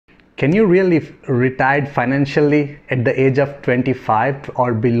can you really retire financially at the age of 25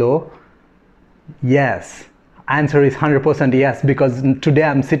 or below? Yes. Answer is 100% yes, because today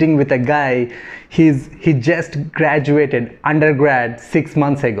I'm sitting with a guy, he just graduated undergrad 6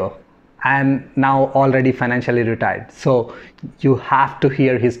 months ago and now already financially retired. So you have to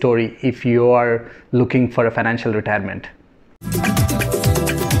hear his story if you are looking for a financial retirement.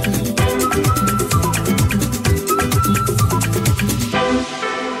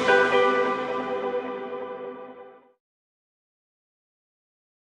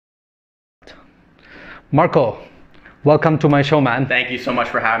 Marko, welcome to my show, man. Thank you so much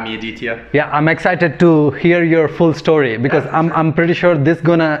for having me, Aditya. Yeah, I'm excited to hear your full story because I'm pretty sure this is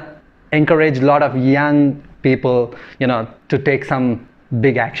gonna encourage a lot of young people, to take some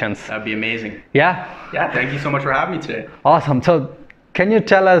big actions. That'd be amazing. Yeah? Yeah, thank you so much for having me today. Awesome. So can you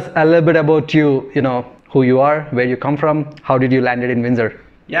tell us a little bit about you, who you are, where you come from, how did you land it in Windsor?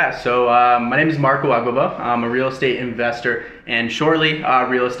 Yeah, so my name is Marko Agbaba. I'm a real estate investor and shortly a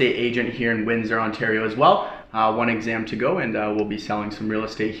real estate agent here in Windsor, Ontario as well. One exam to go and we'll be selling some real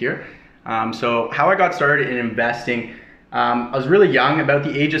estate here. So how I got started in investing, I was really young, about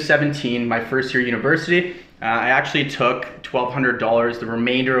the age of 17, my first year university. I actually took $1,200, the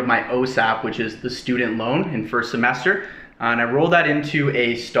remainder of my OSAP, which is the student loan in first semester, and I rolled that into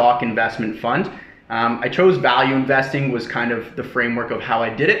a stock investment fund. I chose value investing was kind of the framework of how I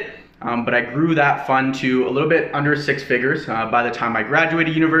did it, but I grew that fund to a little bit under 6 figures by the time I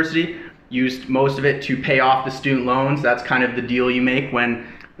graduated university. Used most of it to pay off the student loans. That's kind of the deal you make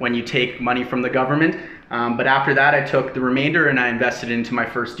when you take money from the government. But after that, I took the remainder and I invested into my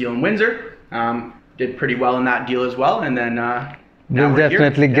first deal in Windsor. Did pretty well in that deal as well, and then we'll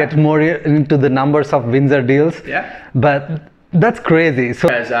definitely get more into the numbers of Windsor deals. Yeah. But that's crazy. So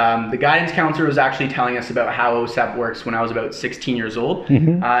as the guidance counselor was actually telling us about how OSAP works when I was about 16 years old,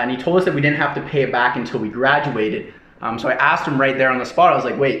 and he told us that we didn't have to pay it back until we graduated. So I asked him right there on the spot, I was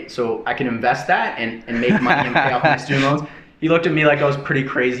like, wait, so I can invest that and make money and pay off my student loans? He looked at me like I was pretty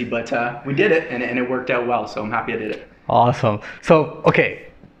crazy, but we did it and it worked out well, so I'm happy I did it. Awesome. So, okay,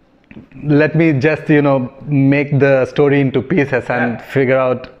 let me just, make the story into pieces and figure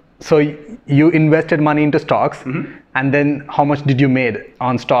out. So you invested money into stocks, and then how much did you made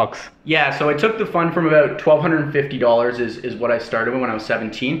on stocks? Yeah, so I took the fund from about $1,250 is what I started with when I was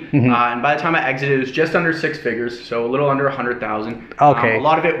 17. And by the time I exited, it was just under 6 figures, so a little under 100,000. Okay. A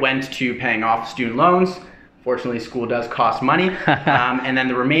lot of it went to paying off student loans. Fortunately, school does cost money. And then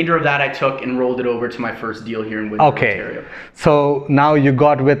the remainder of that I took and rolled it over to my first deal here in Windsor, Ontario. So now you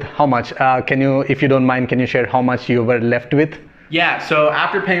got with how much? Can you, if you don't mind, can you share how much you were left with? Yeah, so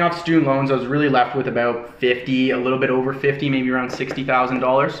after paying off student loans, I was really left with about 50, a little bit over 50, maybe around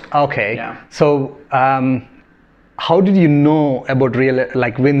 $60,000. Okay. Yeah. So how did you know about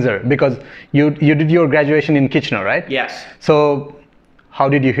Windsor? Because you did your graduation in Kitchener, right? Yes. So how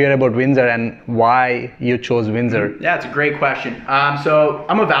did you hear about Windsor and why you chose Windsor? Yeah, it's a great question. So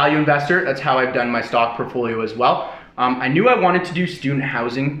I'm a value investor. That's how I've done my stock portfolio as well. I knew I wanted to do student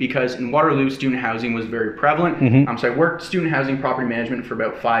housing because in Waterloo, student housing was very prevalent. So I worked student housing property management for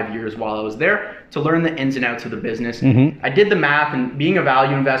about 5 years while I was there to learn the ins and outs of the business. I did the math, and being a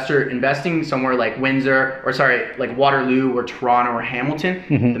value investor, investing somewhere like Windsor, or sorry, like Waterloo or Toronto or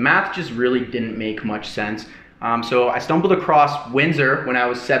Hamilton, the math just really didn't make much sense. So I stumbled across Windsor when I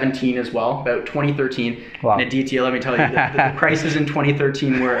was 17 as well, about 2013. Wow. And Aditya, let me tell you, the prices in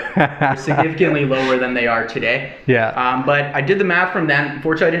 2013 were significantly lower than they are today. Yeah. But I did the math from then.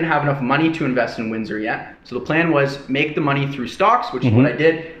 Unfortunately, I didn't have enough money to invest in Windsor yet. So the plan was make the money through stocks, which is what I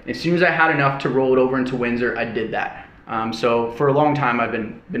did. And as soon as I had enough to roll it over into Windsor, I did that. So for a long time, I've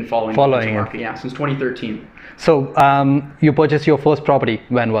been following the market, since 2013. So you purchased your first property.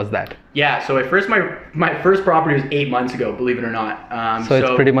 When was that? Yeah, so my first property was 8 months ago, believe it or not. So it's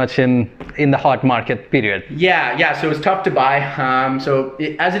pretty much in the hot market period. Yeah. So it's tough to buy.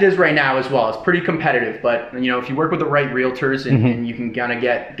 As it is right now as well, it's pretty competitive. But if you work with the right realtors and you can kind of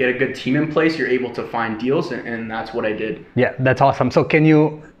get a good team in place, you're able to find deals, and that's what I did. Yeah, that's awesome. So can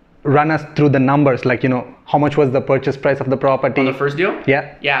you run us through the numbers, like how much was the purchase price of the property? On the first deal?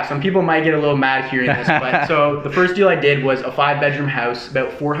 Yeah, some people might get a little mad hearing this, but so the first deal I did was a 5-bedroom house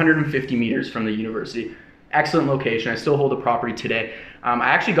about 450 meters from the university. Excellent location. I still hold the property today. I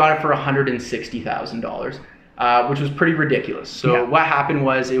actually got it for $160,000, which was pretty ridiculous. So what happened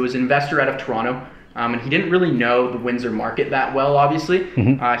was, it was an investor out of Toronto. And he didn't really know the Windsor market that well, obviously.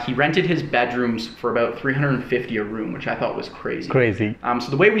 He rented his bedrooms for about $350 a room, which I thought was crazy. So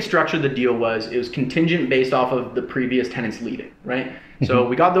the way we structured the deal was, it was contingent based off of the previous tenants leaving, right? So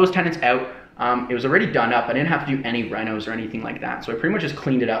we got those tenants out. It was already done up. I didn't have to do any renos or anything like that. So I pretty much just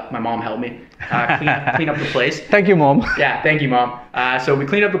cleaned it up. My mom helped me clean up the place. Thank you, Mom. Yeah, thank you, Mom. So we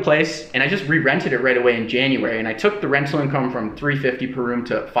cleaned up the place, and I just re-rented it right away in January. And I took the rental income from $350 per room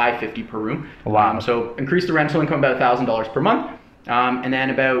to $550 per room. Wow. So increased the rental income about $1,000 per month. And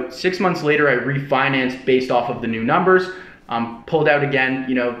then about 6 months later, I refinanced based off of the new numbers. Pulled out again.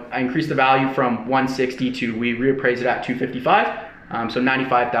 I increased the value from 160 to we reappraised it at 255. So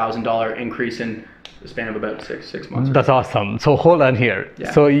 $95,000 increase in the span of about six months. That's awesome. So hold on here.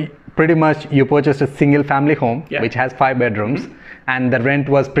 Yeah. So pretty much you purchased a single family home, Yeah. which has 5 bedrooms, and the rent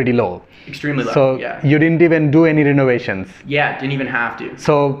was pretty low. Extremely low. So yeah. you didn't even do any renovations. Yeah, didn't even have to.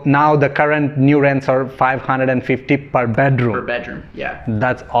 So now the current new rents are $550 per bedroom. Per bedroom, yeah.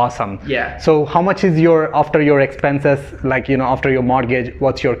 That's awesome. Yeah. So how much is after your expenses, after your mortgage,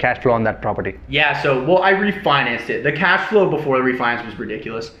 what's your cash flow on that property? Yeah, so I refinanced it. The cash flow before the refinance was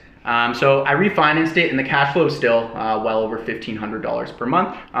ridiculous. So I refinanced it, and the cash flow is still well over $1,500 per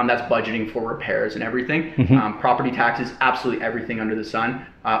month. That's budgeting for repairs and everything. Property taxes, absolutely everything under the sun.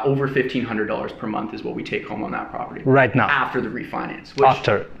 Over $1,500 per month is what we take home on that property. Right now. After the refinance.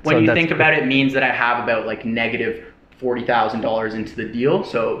 Which, when you think about it, means that I have about like negative $40,000 into the deal.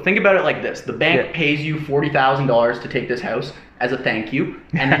 So think about it like this. The bank pays you $40,000 to take this house as a thank you,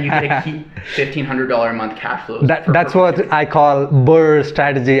 and then you get to keep $1,500 a month cash flows. That's what I call BRRRR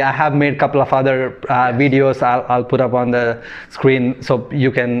strategy. I have made a couple of other videos I'll put up on the screen so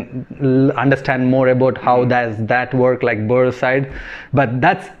you can understand more about how does that work, like BRRRR side. But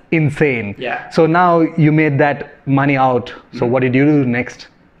that's insane. Yeah. So now you made that money out. So what did you do next?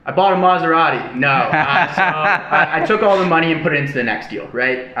 I bought a Maserati. No. I took all the money and put it into the next deal,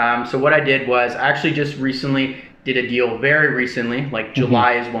 right? So what I did was I actually just recently did a deal very recently, like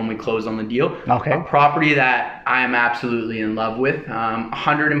July is when we closed on the deal. Okay. A property that I am absolutely in love with,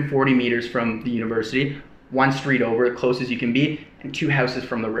 140 meters from the university, 1 street over, the closest you can be, and 2 houses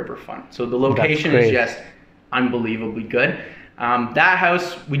from the riverfront. So the location is just unbelievably good. That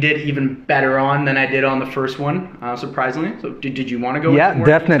house we did even better on than I did on the first one, surprisingly. So did you want to go? Yeah, into more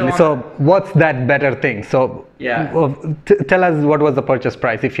definitely. detail So on that? what's that better thing? So tell us what was the purchase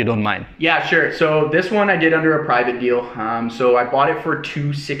price, if you don't mind. Yeah, sure. So this one I did under a private deal. So I bought it for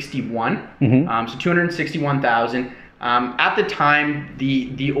 $261,000. So $261,000. At the time,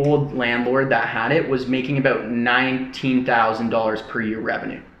 the old landlord that had it was making about $19,000 per year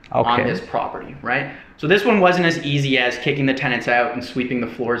revenue on this property, right? So this one wasn't as easy as kicking the tenants out and sweeping the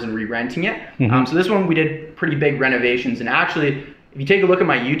floors and re-renting it. So this one we did pretty big renovations, and actually, if you take a look at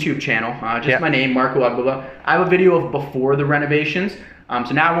my YouTube channel, my name, Marko Agbaba, I have a video of before the renovations.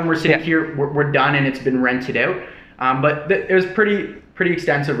 So now when we're sitting here, we're done and it's been rented out. But it was pretty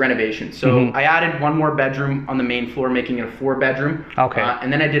extensive renovation. So I added 1 more bedroom on the main floor, making it a 4-bedroom. Okay.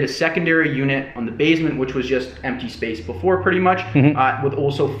 And then I did a secondary unit on the basement, which was just empty space before pretty much, with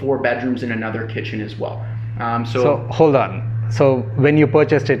also 4 bedrooms and another kitchen as well. So hold on. So when you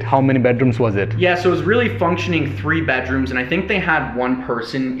purchased it, how many bedrooms was it? Yeah, so it was really functioning 3 bedrooms, and I think they had 1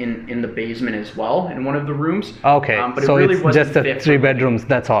 person in the basement as well, in one of the rooms. Okay, but so it really it's wasn't just 3 bedrooms,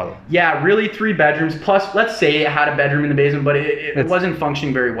 that's all. Yeah, really 3 bedrooms, plus let's say it had a bedroom in the basement, but it wasn't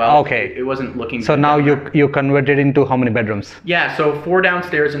functioning very well. Okay. It wasn't looking So good now down you converted into how many bedrooms? Yeah, so 4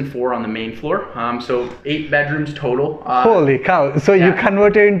 downstairs and 4 on the main floor. So 8 bedrooms total. Holy cow. So you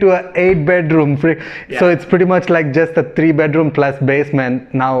converted into an 8-bedroom. So it's pretty much like just a 3-bedroom plus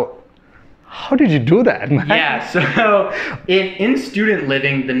basement. Now, how did you do that, man? Yeah, so in student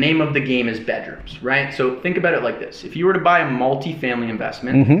living, the name of the game is bedrooms, right? So think about it like this. If you were to buy a multi-family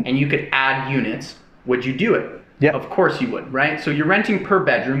investment and you could add units, would you do it? Yeah. Of course you would, right? So you're renting per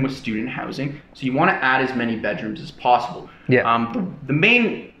bedroom with student housing, so you want to add as many bedrooms as possible. Yeah. The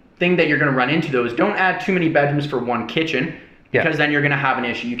main thing that you're going to run into though is don't add too many bedrooms for 1 kitchen, because then you're going to have an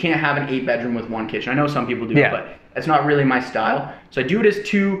issue. You can't have an 8-bedroom with 1 kitchen. I know some people do, but that's not really my style. So I do it as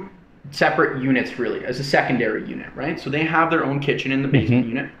 2 separate units, really, as a secondary unit, right? So they have their own kitchen in the basement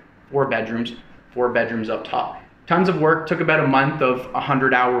unit, 4 bedrooms, 4 bedrooms up top. Tons of work, took about a month of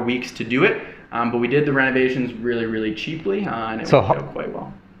 100-hour weeks to do it, but we did the renovations really, really cheaply, and it worked out quite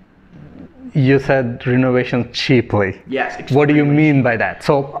well. You said renovation cheaply. Yes. What do you mean by that?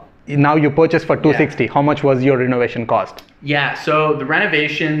 So now you purchased for $260. How much was your renovation cost? Yeah, so the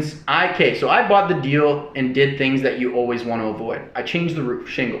renovations, so I bought the deal and did things that you always want to avoid. I changed the roof,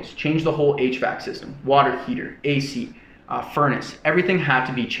 shingles, changed the whole HVAC system, water heater, AC, furnace, everything had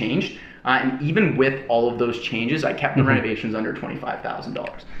to be changed. And even with all of those changes, I kept the renovations under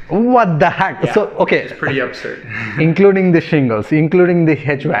 $25,000. What the heck? Yeah, so, okay. It's pretty absurd. Including the shingles, including the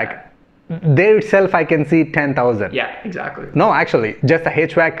HVAC. there itself I can see 10,000. Yeah, exactly. No, actually, just the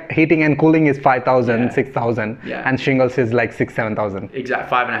HVAC heating and cooling is 5,000, Yeah. 6,000, Yeah. and shingles is like 6, 7,000. Exact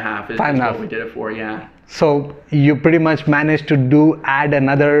 5.5 is what we did it for. Yeah. So you pretty much managed to add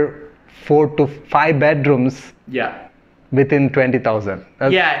another 4 to 5 bedrooms Yeah. within 20,000.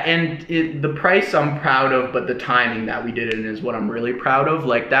 Yeah, and the price I'm proud of, but the timing that we did it in is what I'm really proud of.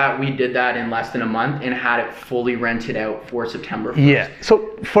 Like that, we did that in less than a month and had it fully rented out for September 1st. Yeah. So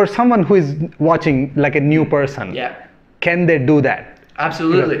for someone who is watching, like a new person, Yeah. can they do that?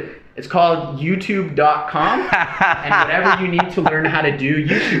 Absolutely. It's called youtube.com, and whatever you need to learn how to do,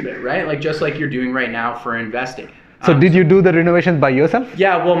 YouTube it, right? Like just like you're doing right now for investing. So did you do the renovations by yourself?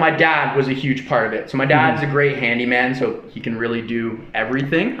 Yeah, well, my dad was a huge part of it. So my dad's a great handyman, so he can really do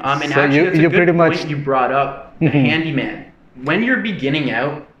everything. And So actually, that's a you good pretty much point you brought up, the handyman. When you're beginning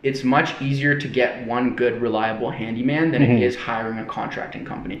out, it's much easier to get one good, reliable handyman than it is hiring a contracting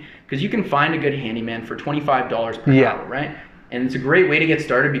company. Because you can find a good handyman for $25 per hour, right? And it's a great way to get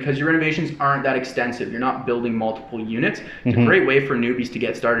started because your renovations aren't that extensive. You're not building multiple units. It's a great way for newbies to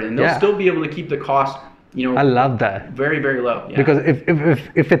get started. And they'll still be able to keep the cost, I love that. very, very low. Yeah. Because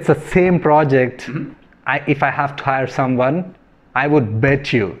if it's the same project, if I have to hire someone, I would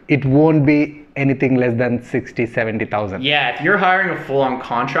bet you it won't be anything less than 60, 70,000. Yeah, if you're hiring a full-on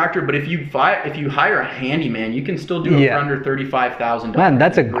contractor, but if you hire a handyman, you can still do it for under $35,000. Man,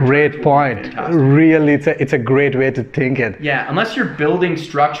 that's a great point. Really, it's a great way to think it. Yeah, unless you're building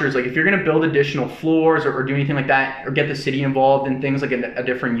structures, like if you're going to build additional floors or do anything like that, or get the city involved in things like a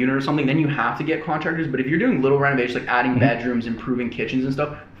different unit or something, then you have to get contractors. But if you're doing little renovations, like adding bedrooms, improving kitchens and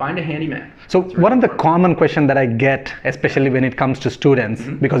stuff, find a handyman. So one of the common questions that I get, especially when it comes to students,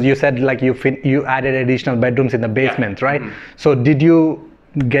 because you said like you added additional bedrooms in the basement, right? So did you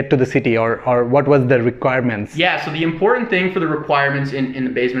get to the city or what was the requirements? Yeah, so the important thing for the requirements in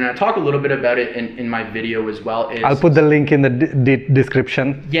the basement, and I talk a little bit about it in my video as well, is... I'll put the link in the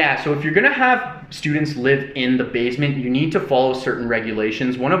description. Yeah, so if you're going to have students live in the basement, you need to follow certain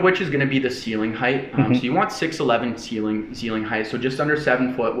regulations, one of which is going to be the ceiling height. So you want 6'11" ceiling height, so just under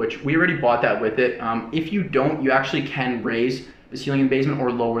 7 foot, which we already bought that with it. If you don't, you actually can raise the ceiling in the basement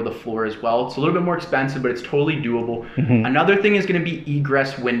or lower the floor as well. It's a little bit more expensive, but it's totally doable. Another thing is going to be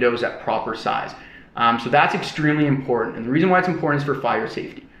egress windows at proper size. So that's extremely important. And the reason why it's important is for fire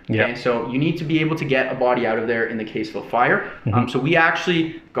safety. Okay, so you need to be able to get a body out of there in the case of a fire. So we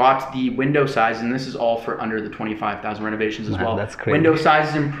actually got the window size, and this is all for under the 25,000 renovations as well. That's crazy. Window size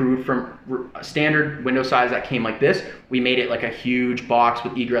is improved from a standard window size that came like this. We made it like a huge box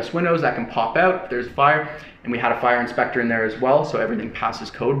with egress windows that can pop out if there's a fire. And we had a fire inspector in there as well, so everything passes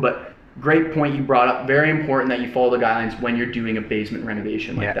code. But great point you brought up. Very important that you follow the guidelines when you're doing a basement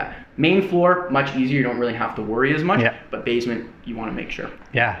renovation like that. Main floor, much easier. You don't really have to worry as much. But basement, you want to make sure.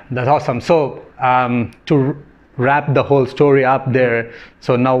 Yeah, that's awesome. So to wrap the whole story up there,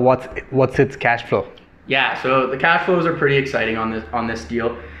 so now what's its cash flow? Yeah, so the cash flows are pretty exciting on this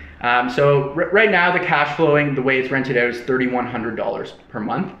deal. So right now, the cash flowing, the way it's rented out is $3,100 per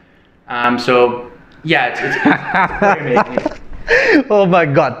month. So yeah, it's pretty amazing. Oh my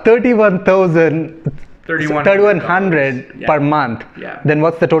God, 3,100 per month. Yeah. Then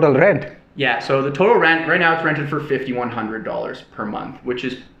what's the total rent? Yeah, so the total rent, right now it's rented for $5,100 per month, which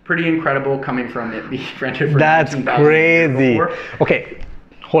is pretty incredible coming from it being rented for That's crazy. Okay,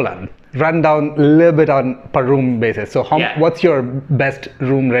 hold on. Run down a little bit on per room basis. So what's your best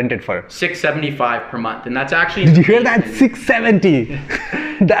room rented for? $675 per month, and that's actually... Did you hear that? $670.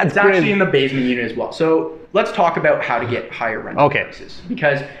 That's crazy. Actually in the basement unit as well. So let's talk about how to get higher rental prices.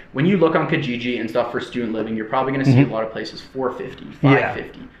 Because when you look on Kijiji and stuff for student living, you're probably going to see a lot of places $450,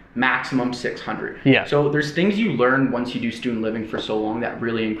 $550. Maximum $600. Yeah. So there's things you learn once you do student living for so long that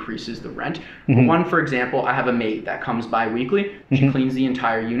really increases the rent. One, for example, I have a maid that comes bi-weekly. She cleans the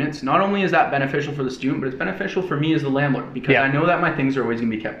entire units. Not only is that beneficial for the student, but it's beneficial for me as the landlord because I know that my things are always going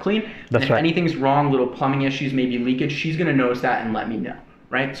to be kept clean. That's and if anything's wrong, little plumbing issues, maybe leakage, she's going to notice that and let me know.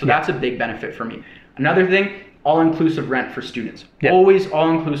 Right? So that's a big benefit for me. Another thing, all-inclusive rent for students. Always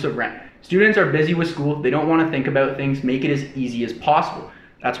all-inclusive rent. Students are busy with school. They don't want to think about things. Make it as easy as possible.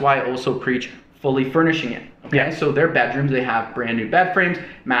 That's why I also preach fully furnishing it. Okay, so their bedrooms, they have brand new bed frames,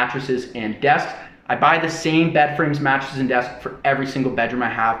 mattresses, and desks. I buy the same bed frames, mattresses, and desks for every single bedroom I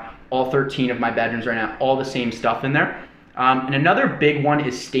have. All 13 of my bedrooms right now, all the same stuff in there. And another big one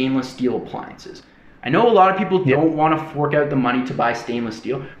is stainless steel appliances. I know a lot of people don't want to fork out the money to buy stainless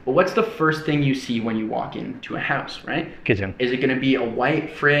steel, but what's the first thing you see when you walk into a house, right? Kitchen. Is it going to be a white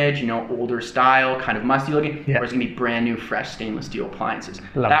fridge, older style, kind of musty looking, or is it going to be brand new, fresh stainless steel appliances?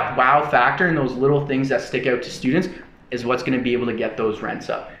 That wow factor and those little things that stick out to students is what's going to be able to get those rents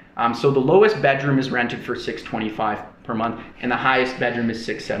up. So the lowest bedroom is rented for $625 per month, and the highest bedroom is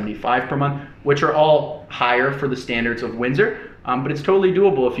 $675 per month, which are all higher for the standards of Windsor. But it's totally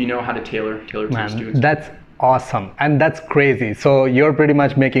doable if you know how to tailor to your students. That's awesome, and that's crazy. So you're pretty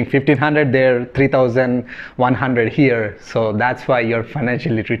much making 1,500 there, 3,100 here. So that's why you're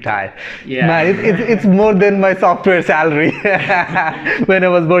financially retired. Yeah, man, it's more than my software salary when I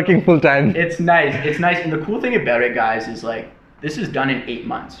was working full time. It's nice. It's nice, and the cool thing about it, guys, is like this is done in 8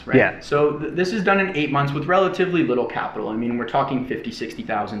 months, right? Yeah. So this is done in 8 months with relatively little capital. I mean, we're talking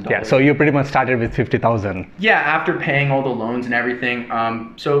 $50,000-$60,000. Yeah. So you pretty much started with 50,000. Yeah, after paying all the loans and everything.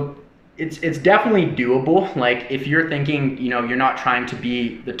 So it's definitely doable. Like if you're thinking, you know, you're not trying to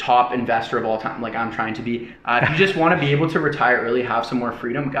be the top investor of all time, like I'm trying to be. If you just want to be able to retire early, have some more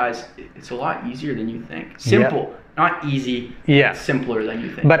freedom, guys, it's a lot easier than you think. Simple. Yeah. Not easy, yeah, simpler than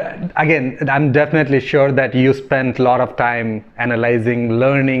you think. But again, I'm definitely sure that you spent a lot of time analyzing,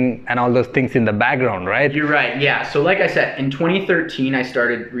 learning, and all those things in the background, right? You're right, yeah. So like I said, in 2013, I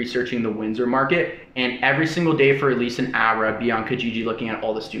started researching the Windsor market, and every single day for at least an hour, I'd be on Kijiji looking at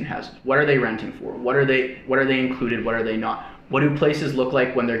all the student houses. What are they renting for? What are they included? What are they not? What do places look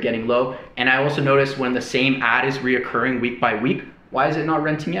like when they're getting low? And I also notice when the same ad is reoccurring week by week, why is it not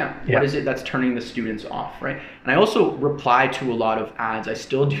renting out? Yeah. What is it that's turning the students off, right? And I also reply to a lot of ads. I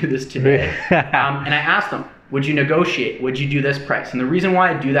still do this today. And I ask them, would you negotiate? Would you do this price? And the reason why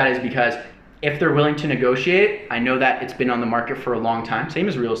I do that is because if they're willing to negotiate, I know that it's been on the market for a long time, same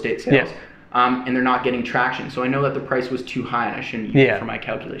as real estate sales, and they're not getting traction. So I know that the price was too high and I shouldn't use it for my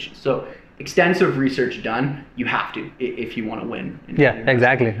calculations. So extensive research done, you have to if you want to win. Yeah,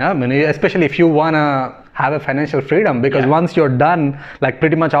 exactly. I mean, especially if you want to have a financial freedom, because once you're done, like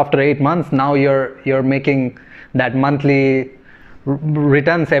pretty much after 8 months, now you're making that monthly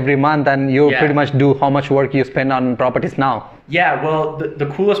returns every month, and you pretty much do how much work you spend on properties now. Yeah, well, the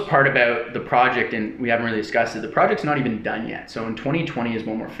coolest part about the project, and we haven't really discussed it, the project's not even done yet. So in 2020 is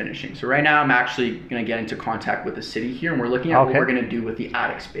when we're finishing. So right now I'm actually going to get into contact with the city here, and we're looking at what we're going to do with the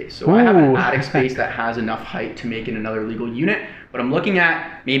attic space. So I have an attic space that has enough height to make it another legal unit, but I'm looking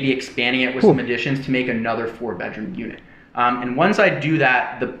at maybe expanding it with some additions to make another 4-bedroom unit. And once I do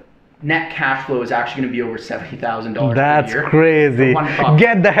that, the net cash flow is actually going to be over $70,000 per year. That's crazy.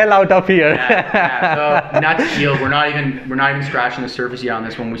 Get the hell out of here. So nuts deal. We're not even scratching the surface yet on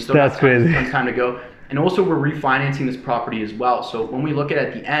this one. We still got some time to go. And also we're refinancing this property as well. So when we look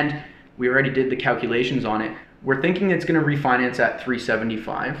at the end, we already did the calculations on it. We're thinking it's going to refinance at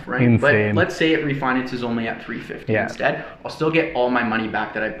 $375, right? Insane. But let's say it refinances only at $350 instead. I'll still get all my money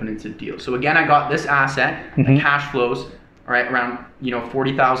back that I put into the deal. So again, I got this asset, the cash flows, right, around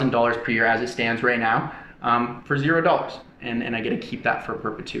 $40,000 per year as it stands right now, for $0, and I get to keep that for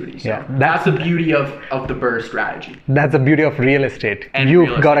perpetuity. So that's the beauty of the BRRRR strategy. That's the beauty of real estate. And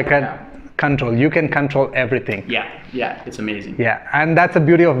you've got to control. You can control everything. Yeah, it's amazing. Yeah, and that's the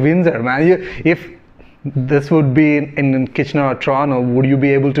beauty of Windsor, man. If this would be in Kitchener or Toronto, would you be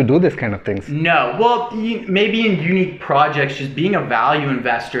able to do this kind of things? No. Well, maybe in unique projects, just being a value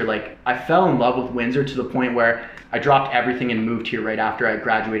investor, like I fell in love with Windsor to the point where I dropped everything and moved here right after I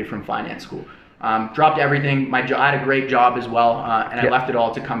graduated from finance school. Dropped everything. I had a great job as well, and I left it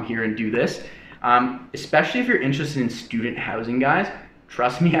all to come here and do this. Especially if you're interested in student housing, guys,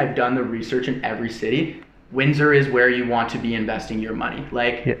 trust me, I've done the research in every city. Windsor is where you want to be investing your money.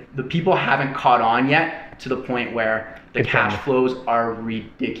 Like the people haven't caught on yet to the point where the cash flows are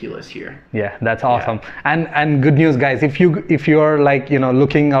ridiculous here. Yeah, that's awesome. And good news, guys. If you're like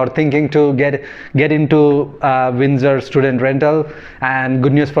looking or thinking to get into Windsor student rental, and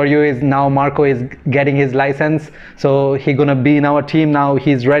good news for you is now Marko is getting his license, so he's gonna be in our team now.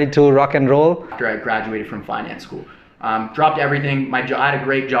 He's ready to rock and roll. After I graduated from finance school. Dropped everything. I had a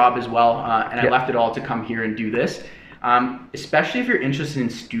great job as well, and I left it all to come here and do this. Especially if you're interested in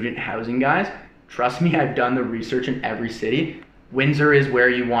student housing, guys, trust me, I've done the research in every city. Windsor is where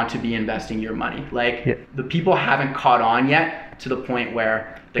you want to be investing your money. Like the people haven't caught on yet to the point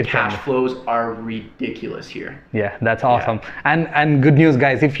where the cash flows are ridiculous here. Yeah, that's awesome. And good news,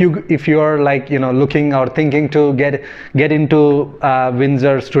 guys. If you're like looking or thinking to get into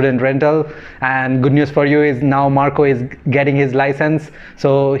Windsor student rental, and good news for you is now Marko is getting his license,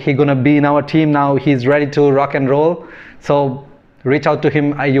 so he's gonna be in our team now. He's ready to rock and roll. So reach out to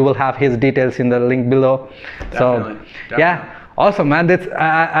him. You will have his details in the link below. Definitely. Yeah. Awesome, man. That's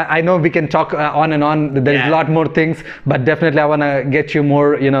I know we can talk on and on. There's a lot more things, but definitely I want to get you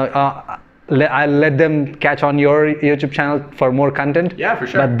more, I'll let them catch on your YouTube channel for more content. Yeah, for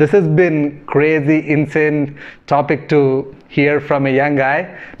sure. But this has been crazy, insane topic to hear from a young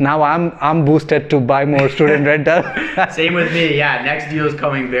guy. Now I'm boosted to buy more student rental. Same with me. Yeah, next deal is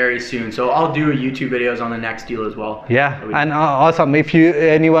coming very soon. So I'll do YouTube videos on the next deal as well. Yeah, and awesome. If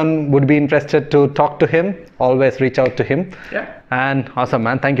anyone would be interested to talk to him, always reach out to him. Yeah. And awesome,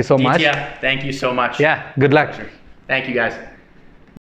 man. Thank you so much. Aditya, thank you so much. Yeah, good luck. Thank you, guys.